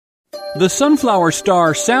The sunflower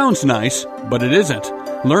star sounds nice, but it isn't.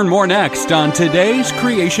 Learn more next on today's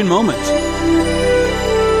Creation Moment.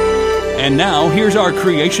 And now, here's our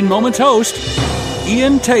Creation Moments host,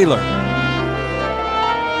 Ian Taylor.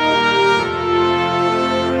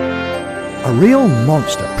 A real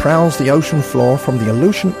monster prowls the ocean floor from the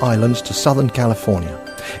Aleutian Islands to Southern California.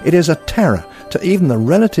 It is a terror to even the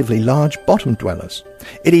relatively large bottom dwellers.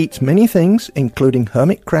 It eats many things, including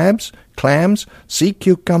hermit crabs, clams, sea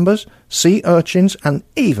cucumbers, sea urchins, and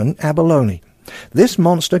even abalone. This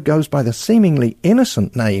monster goes by the seemingly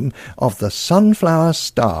innocent name of the sunflower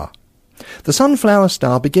star. The sunflower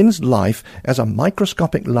star begins life as a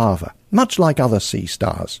microscopic larva, much like other sea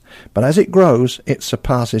stars, but as it grows, it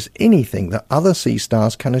surpasses anything that other sea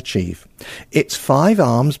stars can achieve. Its 5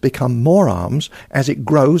 arms become more arms as it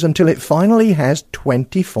grows until it finally has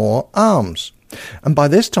 24 arms. And by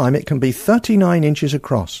this time it can be 39 inches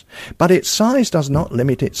across, but its size does not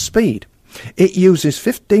limit its speed. It uses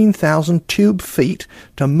 15,000 tube feet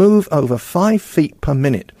to move over 5 feet per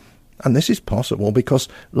minute. And this is possible because,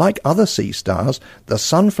 like other sea stars, the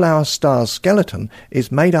sunflower star's skeleton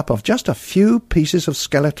is made up of just a few pieces of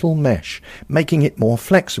skeletal mesh, making it more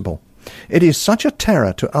flexible. It is such a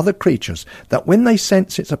terror to other creatures that when they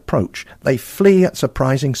sense its approach, they flee at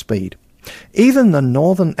surprising speed. Even the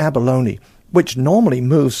northern abalone, which normally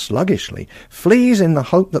moves sluggishly, flees in the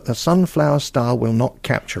hope that the sunflower star will not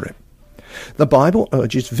capture it. The Bible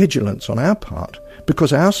urges vigilance on our part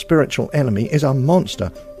because our spiritual enemy is a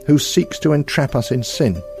monster who seeks to entrap us in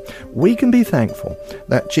sin. We can be thankful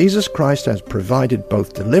that Jesus Christ has provided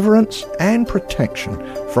both deliverance and protection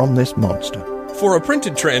from this monster. For a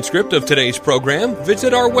printed transcript of today's program,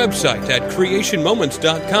 visit our website at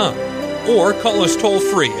creationmoments.com or call us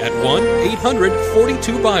toll-free at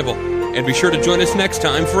 1-800-42-BIBLE. And be sure to join us next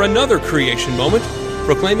time for another Creation Moment,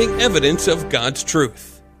 proclaiming evidence of God's truth.